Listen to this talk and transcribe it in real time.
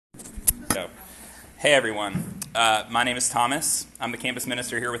So, hey everyone, my name is Thomas. I'm the campus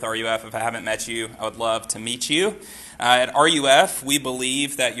minister here with RUF. If I haven't met you, I would love to meet you. At RUF, we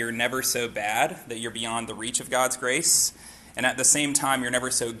believe that you're never so bad that you're beyond the reach of God's grace, and at the same time, you're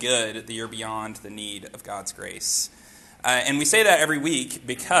never so good that you're beyond the need of God's grace. And we say that every week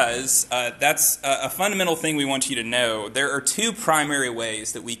because that's a fundamental thing we want you to know. There are two primary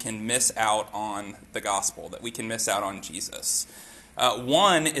ways that we can miss out on the gospel, that we can miss out on Jesus.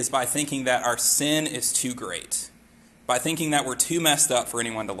 One is by thinking that our sin is too great, by thinking that we're too messed up for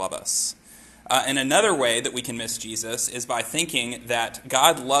anyone to love us. And another way that we can miss Jesus is by thinking that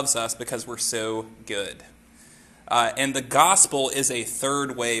God loves us because we're so good. And the gospel is a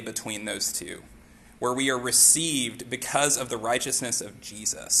third way between those two, where we are received because of the righteousness of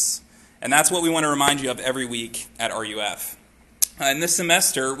Jesus. And that's what we want to remind you of every week at RUF. In this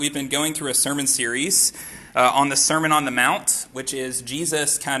semester, we've been going through a sermon series on the Sermon on the Mount, which is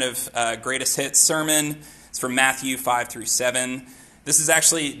Jesus' kind of greatest hits sermon. It's from Matthew 5 through 7. This is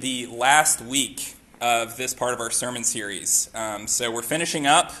actually the last week of this part of our sermon series. So we're finishing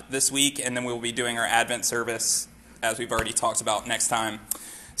up this week, and then we'll be doing our Advent service, as we've already talked about, next time.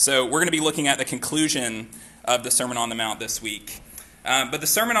 So we're going to be looking at the conclusion of the Sermon on the Mount this week. But the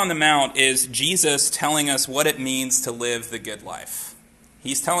Sermon on the Mount is Jesus telling us what it means to live the good life.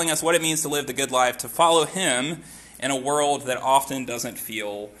 He's telling us what it means to live the good life, to follow him in a world that often doesn't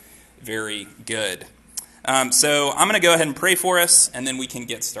feel very good. So I'm going to go ahead and pray for us, and then we can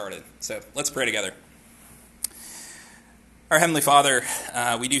get started. So let's pray together. Our Heavenly Father,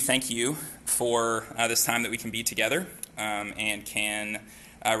 we do thank you for this time that we can be together and can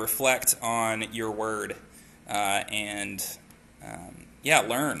reflect on your word and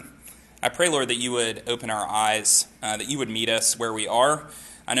learn. I pray, Lord, that you would open our eyes, that you would meet us where we are.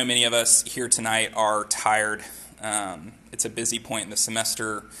 I know many of us here tonight are tired. It's a busy point in the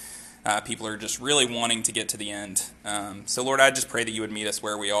semester. People are just really wanting to get to the end. So, Lord, I just pray that you would meet us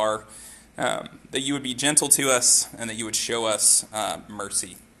where we are, that you would be gentle to us, and that you would show us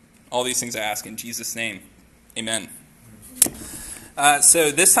mercy. All these things I ask in Jesus' name. Amen. So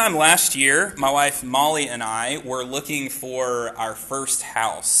this time last year, my wife Molly and I were looking for our first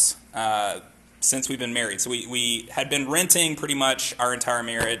house since we've been married. So we had been renting pretty much our entire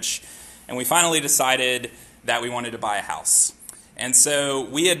marriage, and we finally decided that we wanted to buy a house. And so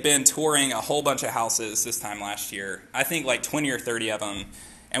we had been touring a whole bunch of houses this time last year, I think like 20 or 30 of them,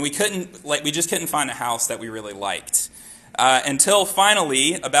 and we just couldn't find a house that we really liked. Until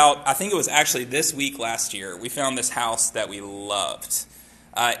finally, I think it was actually this week last year, we found this house that we loved.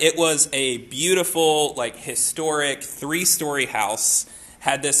 It was a beautiful, historic 3-story house,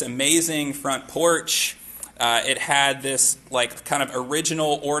 had this amazing front porch. It had this, kind of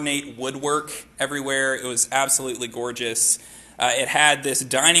original ornate woodwork everywhere. It was absolutely gorgeous. It had this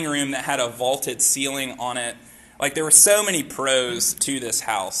dining room that had a vaulted ceiling on it. There were so many pros to this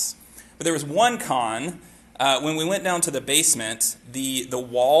house. But there was one con. When we went down to the basement, the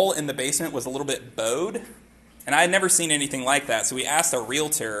wall in the basement was a little bit bowed, and I had never seen anything like that. So we asked a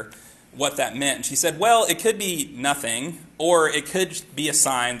realtor what that meant, and she said, well, it could be nothing, or it could be a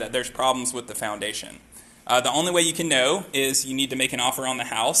sign that there's problems with the foundation. The only way you can know is you need to make an offer on the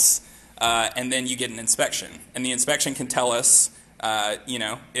house, and then you get an inspection. And the inspection can tell us,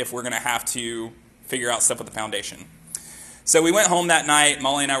 if we're going to have to figure out stuff with the foundation. So we went home that night.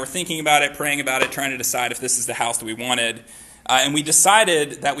 Molly and I were thinking about it, praying about it, trying to decide if this is the house that we wanted. And we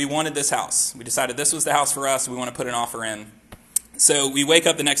decided that we wanted this house. We decided this was the house for us. We want to put an offer in. So we wake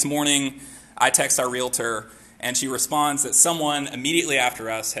up the next morning. I text our realtor, and she responds that someone immediately after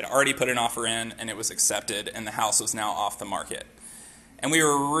us had already put an offer in, and it was accepted, and the house was now off the market. And we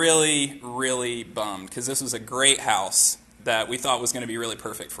were really, really bummed because this was a great house that we thought was going to be really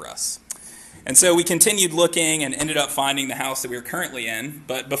perfect for us. And so we continued looking and ended up finding the house that we were currently in.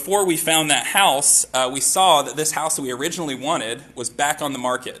 But before we found that house, we saw that this house that we originally wanted was back on the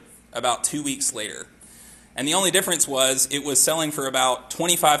market about 2 weeks later. And the only difference was it was selling for about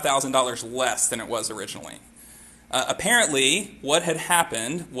 $25,000 less than it was originally. Apparently, what had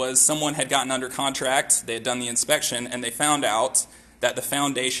happened was someone had gotten under contract, they had done the inspection, and they found out that the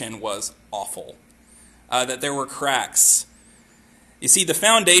foundation was awful, that there were cracks. You see, the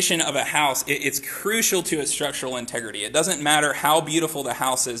foundation of a house, it's crucial to its structural integrity. It doesn't matter how beautiful the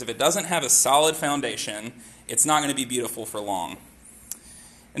house is. If it doesn't have a solid foundation, it's not going to be beautiful for long.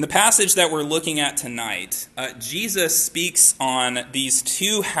 In the passage that we're looking at tonight, Jesus speaks on these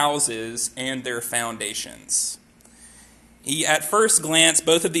two houses and their foundations. At first glance,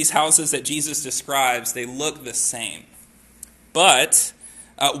 both of these houses that Jesus describes, they look the same. But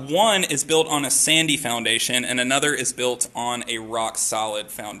one is built on a sandy foundation and another is built on a rock-solid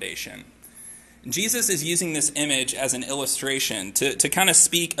foundation. Jesus is using this image as an illustration to kind of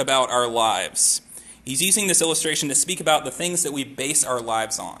speak about our lives. He's using this illustration to speak about the things that we base our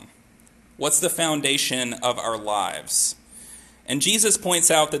lives on. What's the foundation of our lives? And Jesus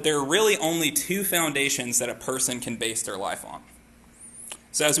points out that there are really only two foundations that a person can base their life on.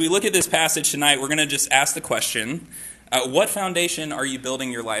 So as we look at this passage tonight, we're going to just ask the question, what foundation are you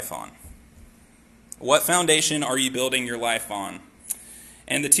building your life on? What foundation are you building your life on?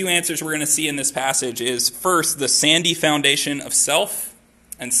 And the two answers we're going to see in this passage is, first, the sandy foundation of self,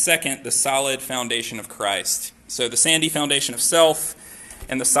 and second, the solid foundation of Christ. So the sandy foundation of self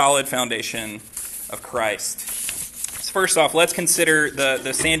and the solid foundation of Christ. So first off, let's consider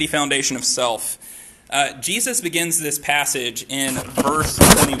the sandy foundation of self. Jesus begins this passage in verse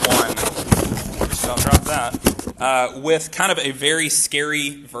 21. So I'll drop that. With kind of a very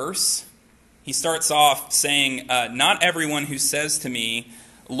scary verse. He starts off saying, "Not everyone who says to me,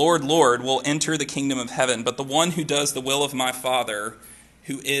 'Lord, Lord,' will enter the kingdom of heaven, but the one who does the will of my Father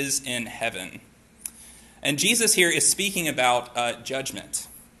who is in heaven." And Jesus here is speaking about judgment.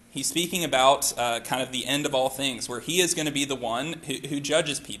 He's speaking about kind of the end of all things, where he is going to be the one who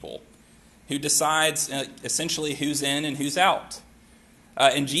judges people, who decides essentially who's in and who's out.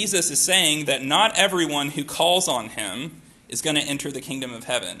 And Jesus is saying that not everyone who calls on him is going to enter the kingdom of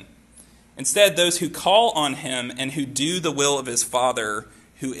heaven. Instead, those who call on him and who do the will of his Father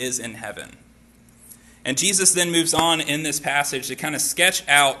who is in heaven. And Jesus then moves on in this passage to kind of sketch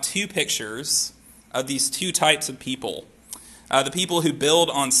out two pictures of these two types of people. The people who build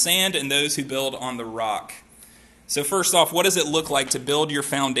on sand and those who build on the rock. So first off, what does it look like to build your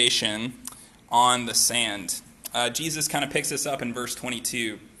foundation on the sand? Jesus kind of picks this up in verse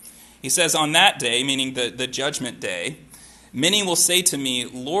 22. He says, "On that day," meaning the judgment day, "many will say to me,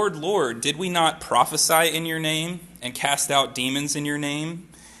 'Lord, Lord, did we not prophesy in your name and cast out demons in your name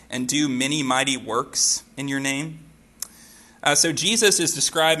and do many mighty works in your name?'" So Jesus is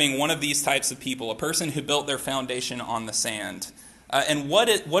describing one of these types of people, a person who built their foundation on the sand. And what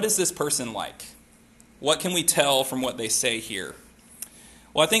is this person like? What can we tell from what they say here?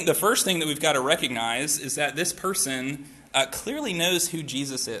 Well, I think the first thing that we've got to recognize is that this person clearly knows who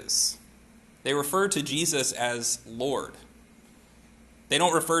Jesus is. They refer to Jesus as Lord. They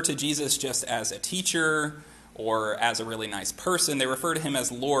don't refer to Jesus just as a teacher or as a really nice person. They refer to him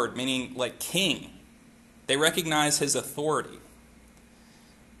as Lord, meaning like king. They recognize his authority.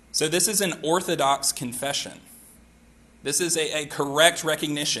 So this is an orthodox confession. This is a correct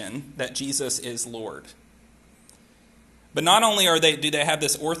recognition that Jesus is Lord. But not only do they have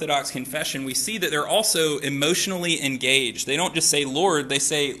this orthodox confession, we see that they're also emotionally engaged. They don't just say Lord, they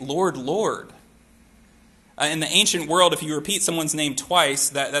say Lord, Lord. In the ancient world, if you repeat someone's name twice,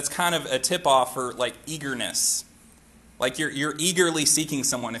 that's kind of a tip-off for like eagerness. Like you're eagerly seeking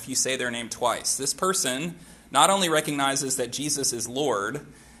someone if you say their name twice. This person not only recognizes that Jesus is Lord,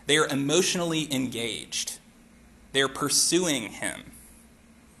 they are emotionally engaged. They're pursuing him.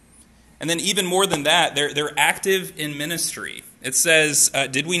 And then even more than that, they're active in ministry. It says,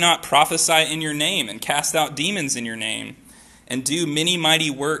 "Did we not prophesy in your name and cast out demons in your name and do many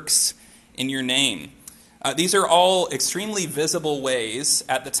mighty works in your name?" These are all extremely visible ways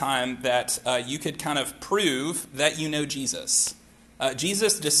at the time that you could kind of prove that you know Jesus.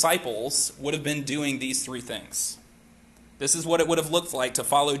 Jesus' disciples would have been doing these three things. This is what it would have looked like to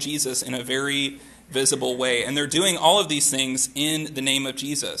follow Jesus in a very visible way. And they're doing all of these things in the name of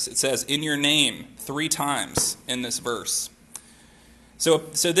Jesus. It says, "in your name," 3 times in this verse. So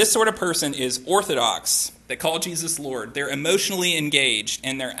this sort of person is orthodox. They call Jesus Lord. They're emotionally engaged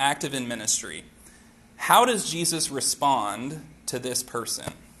and they're active in ministry. How does Jesus respond to this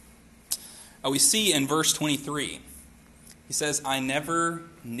person? We see in verse 23, he says, "I never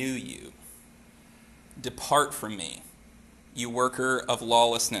knew you. Depart from me, you worker of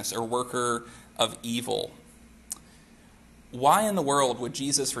lawlessness," or worker of evil. Why in the world would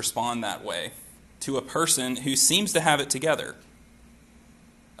Jesus respond that way to a person who seems to have it together?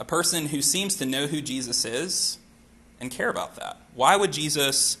 A person who seems to know who Jesus is and care about that. Why would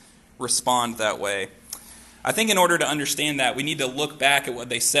Jesus respond that way? I think in order to understand that, we need to look back at what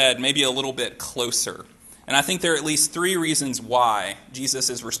they said maybe a little bit closer. And I think there are at least 3 reasons why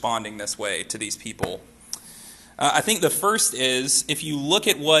Jesus is responding this way to these people. I think the first is, if you look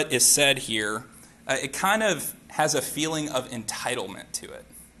at what is said here, it kind of has a feeling of entitlement to it.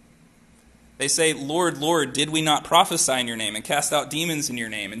 They say, "Lord, Lord, did we not prophesy in your name and cast out demons in your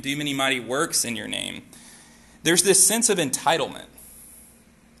name and do many mighty works in your name?" There's this sense of entitlement.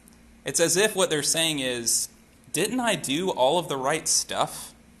 It's as if what they're saying is, didn't I do all of the right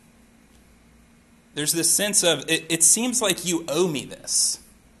stuff? There's this sense of, it seems like you owe me this.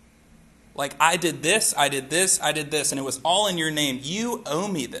 Like, I did this, I did this, I did this, and it was all in your name. You owe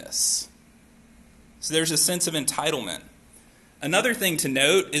me this. So there's a sense of entitlement. Another thing to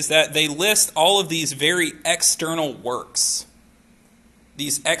note is that they list all of these very external works.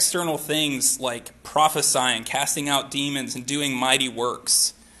 These external things like prophesying, casting out demons, and doing mighty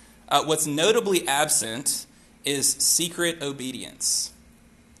works. What's notably absent is secret obedience.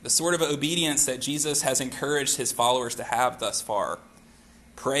 The sort of obedience that Jesus has encouraged his followers to have thus far.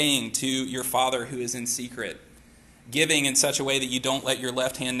 Praying to your Father who is in secret. Giving in such a way that you don't let your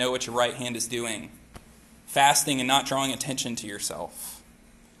left hand know what your right hand is doing. Fasting and not drawing attention to yourself.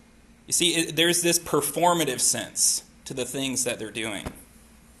 You see, there's this performative sense to the things that they're doing.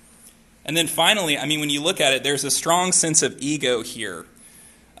 And then finally, when you look at it, there's a strong sense of ego here.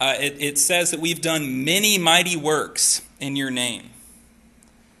 It says that we've done many mighty works in your name.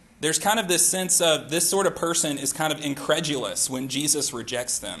 There's kind of this sense of this sort of person is kind of incredulous when Jesus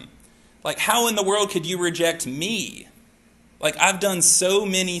rejects them. Like, how in the world could you reject me? Like, I've done so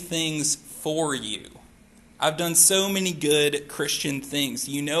many things for you. I've done so many good Christian things.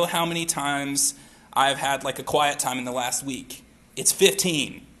 Do you know how many times I've had like a quiet time in the last week? It's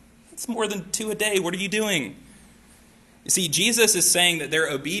 15. It's more than 2 a day. What are you doing? You see, Jesus is saying that their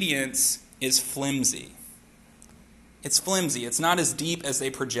obedience is flimsy. It's flimsy. It's not as deep as they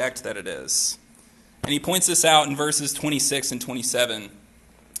project that it is. And he points this out in verses 26 and 27.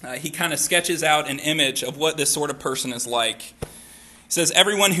 He kind of sketches out an image of what this sort of person is like. He says,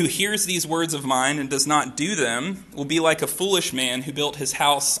 everyone who hears these words of mine and does not do them will be like a foolish man who built his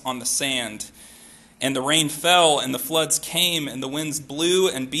house on the sand. And the rain fell, and the floods came, and the winds blew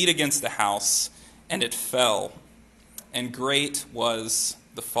and beat against the house, and it fell. And great was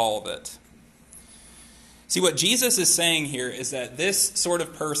the fall of it. See, what Jesus is saying here is that this sort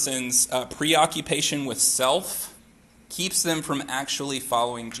of person's preoccupation with self keeps them from actually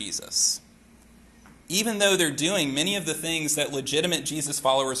following Jesus. Even though they're doing many of the things that legitimate Jesus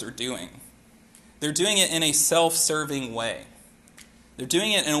followers are doing, they're doing it in a self-serving way. They're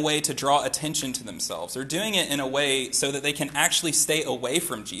doing it in a way to draw attention to themselves. They're doing it in a way so that they can actually stay away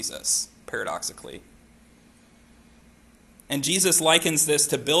from Jesus, paradoxically. And Jesus likens this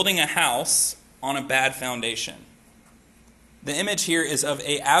to building a house on a bad foundation. The image here is of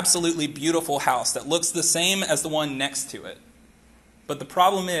an absolutely beautiful house that looks the same as the one next to it. But the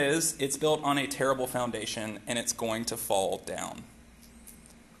problem is, it's built on a terrible foundation and it's going to fall down.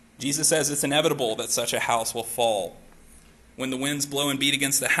 Jesus says it's inevitable that such a house will fall. When the winds blow and beat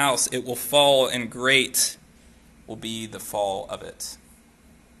against the house, it will fall, and great will be the fall of it.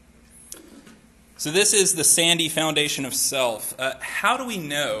 So this is the sandy foundation of self. How do we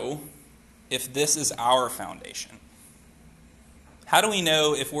know if this is our foundation? How do we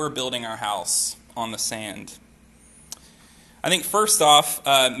know if we're building our house on the sand? I think first off,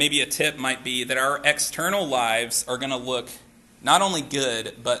 maybe a tip might be that our external lives are going to look not only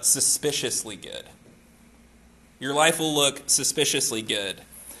good, but suspiciously good. Your life will look suspiciously good.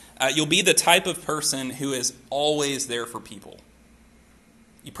 You'll be the type of person who is always there for people.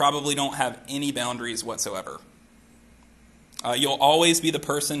 You probably don't have any boundaries whatsoever. You'll always be the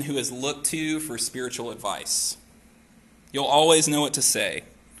person who is looked to for spiritual advice. You'll always know what to say.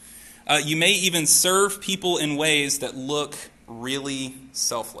 You may even serve people in ways that look really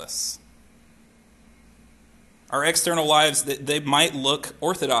selfless. Our external lives, they might look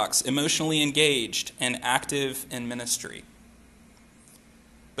orthodox, emotionally engaged, and active in ministry.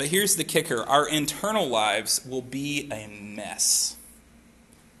 But here's the kicker. Our internal lives will be a mess.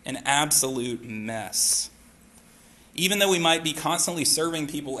 An absolute mess. Even though we might be constantly serving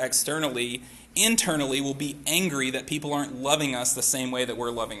people externally, internally we'll be angry that people aren't loving us the same way that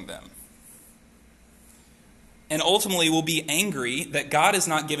we're loving them. And ultimately we'll be angry that God is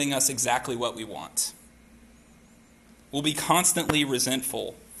not giving us exactly what we want. We'll be constantly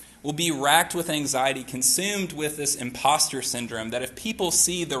resentful. We'll be racked with anxiety, consumed with this imposter syndrome that if people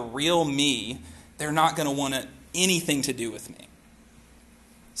see the real me, they're not going to want anything to do with me.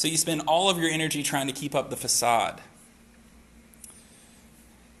 So you spend all of your energy trying to keep up the facade.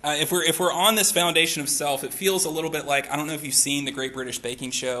 If we're on this foundation of self, it feels a little bit like, I don't know if you've seen the Great British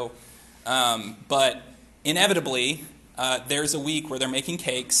Baking Show, but inevitably there's a week where they're making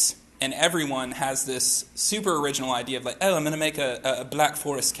cakes, and everyone has this super original idea of like, oh, I'm going to make a Black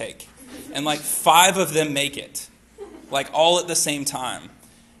Forest cake. And like 5 of them make it, like all at the same time.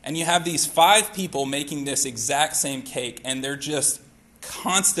 And you have these 5 people making this exact same cake, and they're just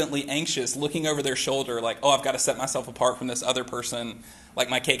constantly anxious, looking over their shoulder like, oh, I've got to set myself apart from this other person. Like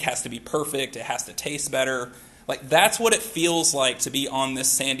my cake has to be perfect. It has to taste better. Like that's what it feels like to be on this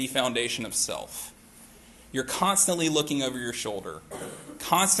sandy foundation of self. You're constantly looking over your shoulder,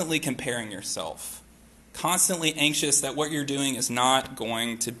 constantly comparing yourself, constantly anxious that what you're doing is not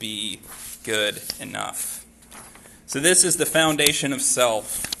going to be good enough. So this is the foundation of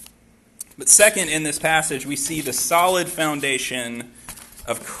self. But second, in this passage, we see the solid foundation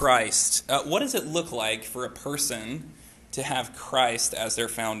of Christ. What does it look like for a person to have Christ as their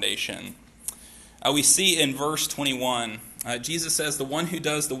foundation? We see in verse 21, Jesus says, "The one who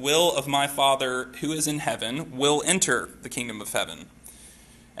does the will of my Father who is in heaven will enter the kingdom of heaven."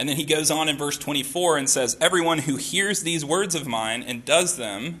 And then he goes on in verse 24 and says, "Everyone who hears these words of mine and does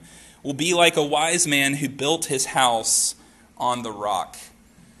them will be like a wise man who built his house on the rock."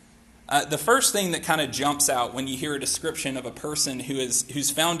 The first thing that kind of jumps out when you hear a description of a person whose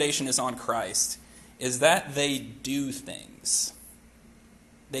foundation is on Christ is that they do things.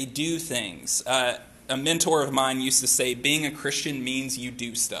 They do things. A mentor of mine used to say, being a Christian means you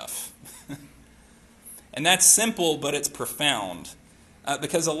do stuff. And that's simple, but it's profound.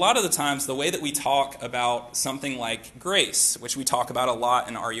 Because a lot of the times, the way that we talk about something like grace, which we talk about a lot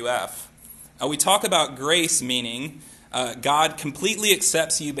in RUF, we talk about grace meaning God completely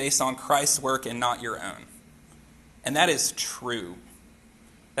accepts you based on Christ's work and not your own. And that is true.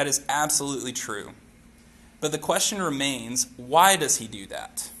 That is absolutely true. But the question remains, why does he do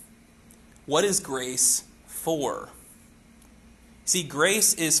that? What is grace for? See,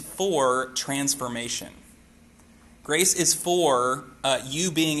 grace is for transformation. Grace is for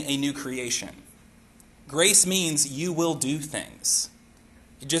you being a new creation. Grace means you will do things.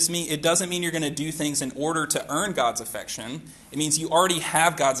 It doesn't mean you're going to do things in order to earn God's affection. It means you already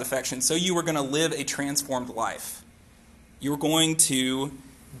have God's affection, so you are going to live a transformed life. You're going to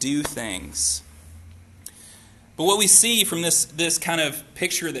do things. But what we see from this kind of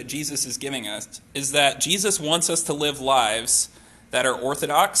picture that Jesus is giving us is that Jesus wants us to live lives that are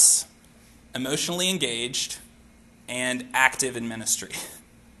orthodox, emotionally engaged, and active in ministry.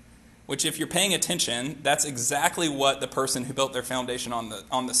 Which, if you're paying attention, that's exactly what the person who built their foundation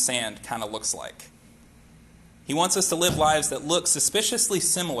on the sand kind of looks like. He wants us to live lives that look suspiciously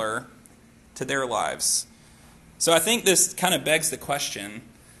similar to their lives. So I think this kind of begs the question,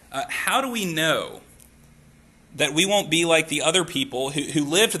 how do we know that we won't be like the other people who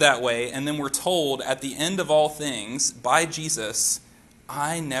lived that way and then were told at the end of all things by Jesus,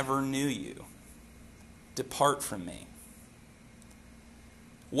 "I never knew you. Depart from me"?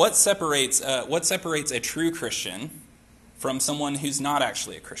 What separates a true Christian from someone who's not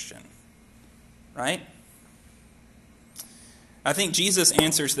actually a Christian? Right? I think Jesus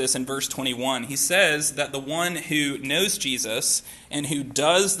answers this in verse 21. He says that the one who knows Jesus and who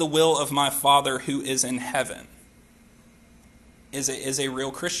does the will of my Father who is in heaven is a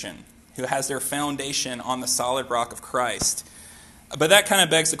real Christian who has their foundation on the solid rock of Christ. But that kind of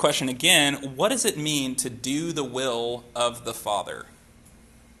begs the question again, what does it mean to do the will of the Father?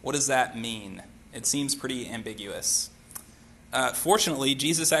 What does that mean? It seems pretty ambiguous. Fortunately,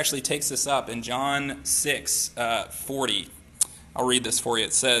 Jesus actually takes this up in John 6:40. I'll read this for you.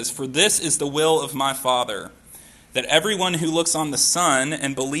 It says, "For this is the will of my Father, that everyone who looks on the Son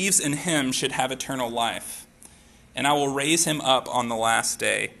and believes in him should have eternal life, and I will raise him up on the last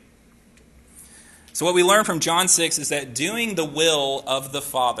day." So what we learn from John 6 is that doing the will of the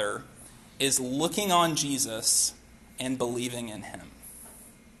Father is looking on Jesus and believing in him.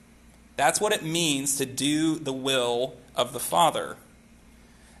 That's what it means to do the will of the Father.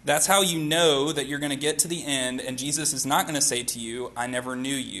 That's how you know that you're going to get to the end and Jesus is not going to say to you, "I never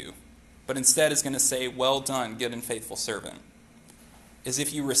knew you," but instead is going to say, "Well done, good and faithful servant." Is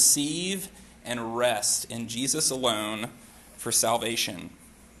if you receive and rest in Jesus alone for salvation.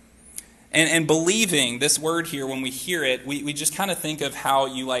 And believing, this word here, when we hear it, we just kind of think of how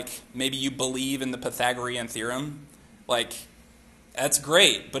maybe you believe in the Pythagorean theorem. That's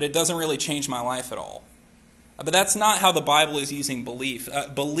great, but it doesn't really change my life at all. But that's not how the Bible is using belief.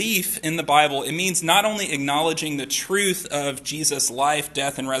 Belief in the Bible, it means not only acknowledging the truth of Jesus' life,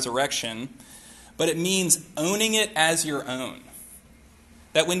 death, and resurrection, but it means owning it as your own.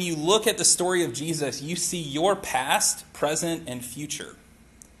 That when you look at the story of Jesus, you see your past, present, and future.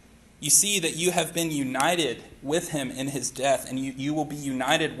 You see that you have been united with him in his death, and you will be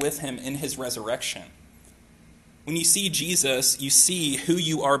united with him in his resurrection. When you see Jesus, you see who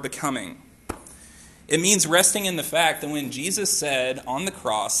you are becoming. It means resting in the fact that when Jesus said on the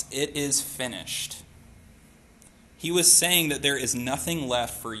cross, "It is finished," he was saying that there is nothing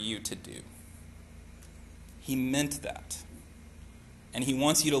left for you to do. He meant that. And he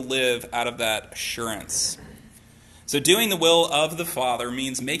wants you to live out of that assurance. So doing the will of the Father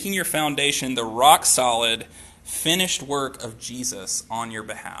means making your foundation the rock-solid, finished work of Jesus on your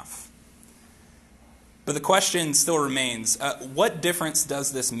behalf. But the question still remains, what difference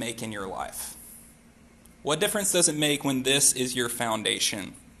does this make in your life? What difference does it make when this is your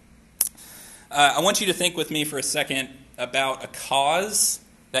foundation? I want you to think with me for a second about a cause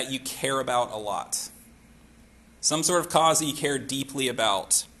that you care about a lot. Some sort of cause that you care deeply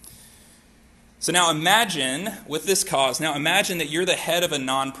about. So now imagine, with this cause, imagine that you're the head of a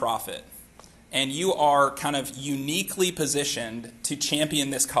nonprofit and you are kind of uniquely positioned to champion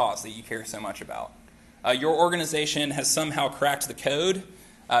this cause that you care so much about. Your organization has somehow cracked the code.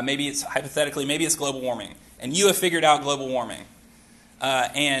 Maybe it's global warming, and you have figured out global warming.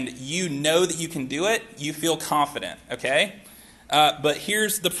 And you know that you can do it. You feel confident, okay? But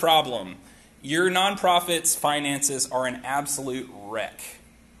here's the problem. Your nonprofit's finances are an absolute wreck.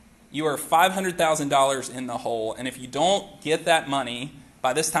 You are $500,000 in the hole, and if you don't get that money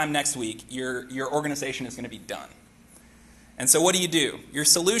by this time next week, your organization is going to be done. And so what do? Your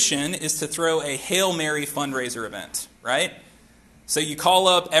solution is to throw a Hail Mary fundraiser event, right? So you call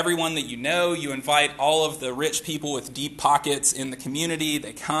up everyone that you know. You invite all of the rich people with deep pockets in the community.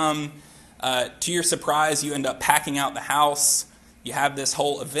 They come. To your surprise, you end up packing out the house. You have this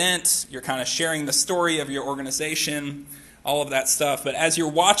whole event. You're kind of sharing the story of your organization, all of that stuff. But as you're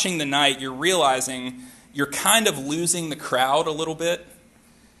watching the night, you're realizing you're kind of losing the crowd a little bit.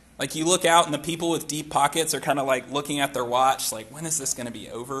 Like you look out and the people with deep pockets are kind of like looking at their watch, like, when is this going to be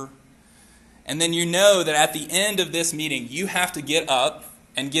over? And then you know that at the end of this meeting, you have to get up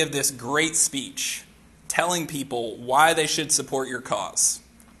and give this great speech telling people why they should support your cause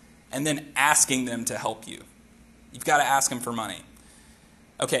and then asking them to help you. You've got to ask them for money.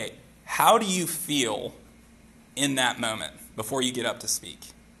 Okay, how do you feel in that moment before you get up to speak?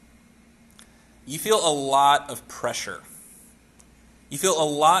 You feel a lot of pressure. You feel a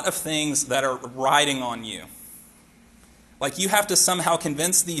lot of things that are riding on you. Like you have to somehow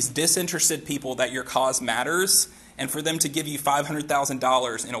convince these disinterested people that your cause matters and for them to give you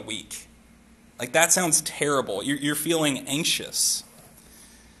 $500,000 in a week. Like that sounds terrible. You're feeling anxious.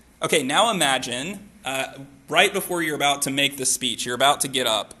 Okay, now imagine right before you're about to make the speech, you're about to get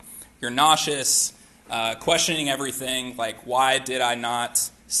up, you're nauseous, questioning everything, like why did I not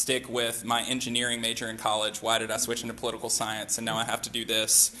stick with my engineering major in college? Why did I switch into political science and now I have to do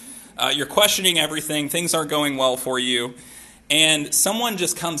this? You're questioning everything. Things aren't going well for you. And someone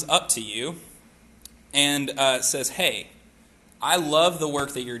just comes up to you and says, hey, I love the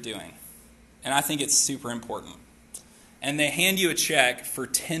work that you're doing, and I think it's super important. And they hand you a check for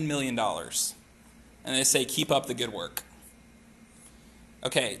 $10 million. And they say, keep up the good work.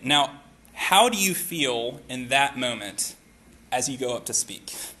 Okay, now, how do you feel in that moment as you go up to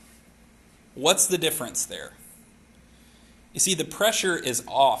speak? What's the difference there? You see, the pressure is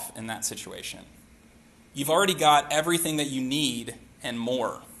off in that situation. You've already got everything that you need and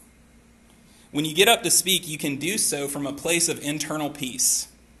more. When you get up to speak, you can do so from a place of internal peace.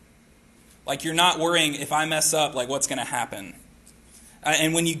 Like you're not worrying, if I mess up, like what's going to happen?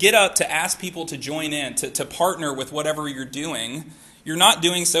 And when you get up to ask people to join in, to partner with whatever you're doing, you're not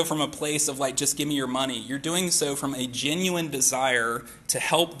doing so from a place of like, just give me your money. You're doing so from a genuine desire to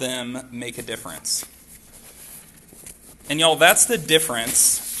help them make a difference. And y'all, that's the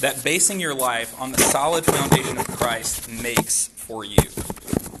difference that basing your life on the solid foundation of Christ makes for you.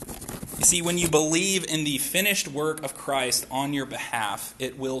 You see, when you believe in the finished work of Christ on your behalf,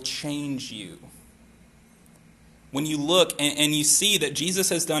 it will change you. When you look and you see that Jesus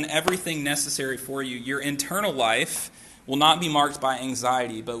has done everything necessary for you, your internal life will not be marked by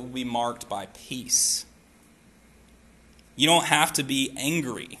anxiety, but will be marked by peace. You don't have to be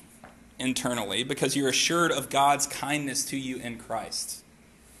angry internally because you're assured of God's kindness to you in Christ.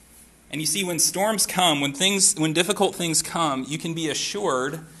 And you see, when storms come, when difficult things come, you can be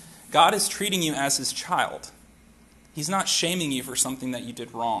assured God is treating you as his child. He's not shaming you for something that you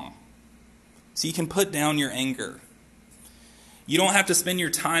did wrong. So you can put down your anger. You don't have to spend your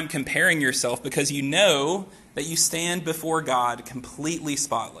time comparing yourself because you know that you stand before God completely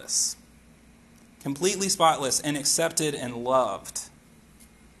spotless and accepted and loved.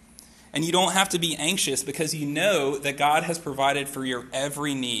 And you don't have to be anxious because you know that God has provided for your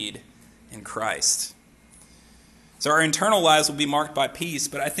every need in Christ. So our internal lives will be marked by peace,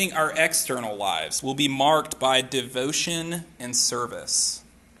 but I think our external lives will be marked by devotion and service.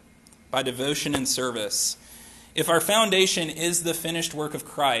 By devotion and service. If our foundation is the finished work of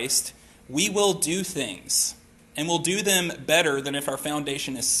Christ, we will do things, and we'll do them better than if our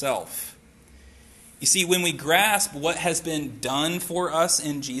foundation is self. You see, when we grasp what has been done for us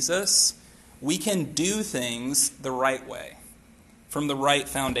in Jesus, we can do things the right way, from the right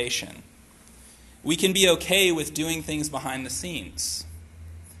foundation. We can be okay with doing things behind the scenes.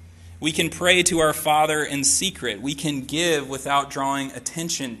 We can pray to our Father in secret. We can give without drawing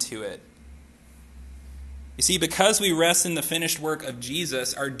attention to it. You see, because we rest in the finished work of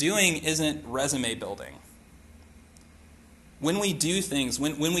Jesus, our doing isn't resume building. When we do things,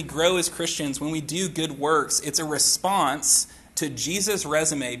 when we grow as Christians, when we do good works, it's a response to Jesus'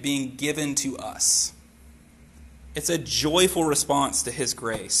 resume being given to us. It's a joyful response to his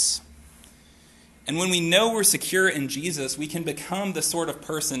grace. And when we know we're secure in Jesus, we can become the sort of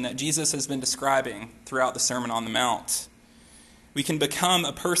person that Jesus has been describing throughout the Sermon on the Mount. We can become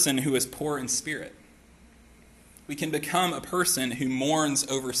a person who is poor in spirit. We can become a person who mourns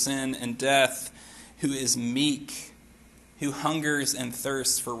over sin and death, who is meek, who hungers and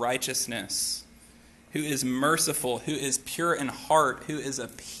thirsts for righteousness, who is merciful, who is pure in heart, who is a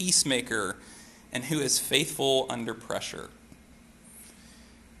peacemaker, and who is faithful under pressure.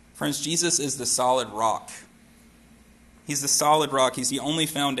 Friends, Jesus is the solid rock. He's the solid rock. He's the only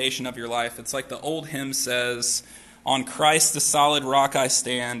foundation of your life. It's like the old hymn says, "On Christ the solid rock I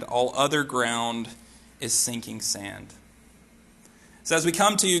stand, all other ground is sinking sand." So as we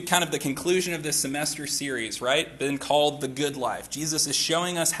come to kind of the conclusion of this semester series, right, been called The Good Life, Jesus is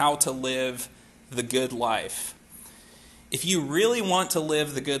showing us how to live the good life. If you really want to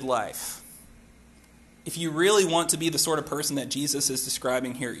live the good life, if you really want to be the sort of person that Jesus is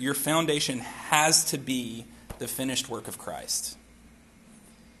describing here, your foundation has to be the finished work of Christ.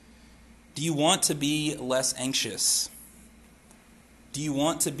 Do you want to be less anxious? Do you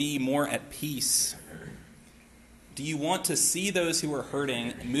want to be more at peace? Do you want to see those who are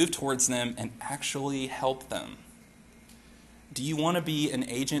hurting and move towards them and actually help them? Do you want to be an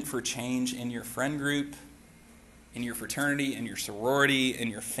agent for change in your friend group, in your fraternity, in your sorority, in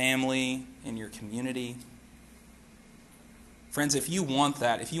your family, in your community? Friends, if you want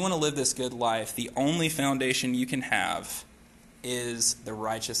that, if you want to live this good life, the only foundation you can have is the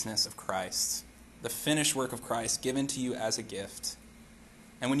righteousness of Christ, the finished work of Christ given to you as a gift.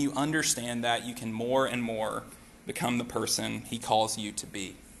 And when you understand that, you can more and more become the person he calls you to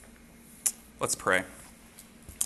be. Let's pray.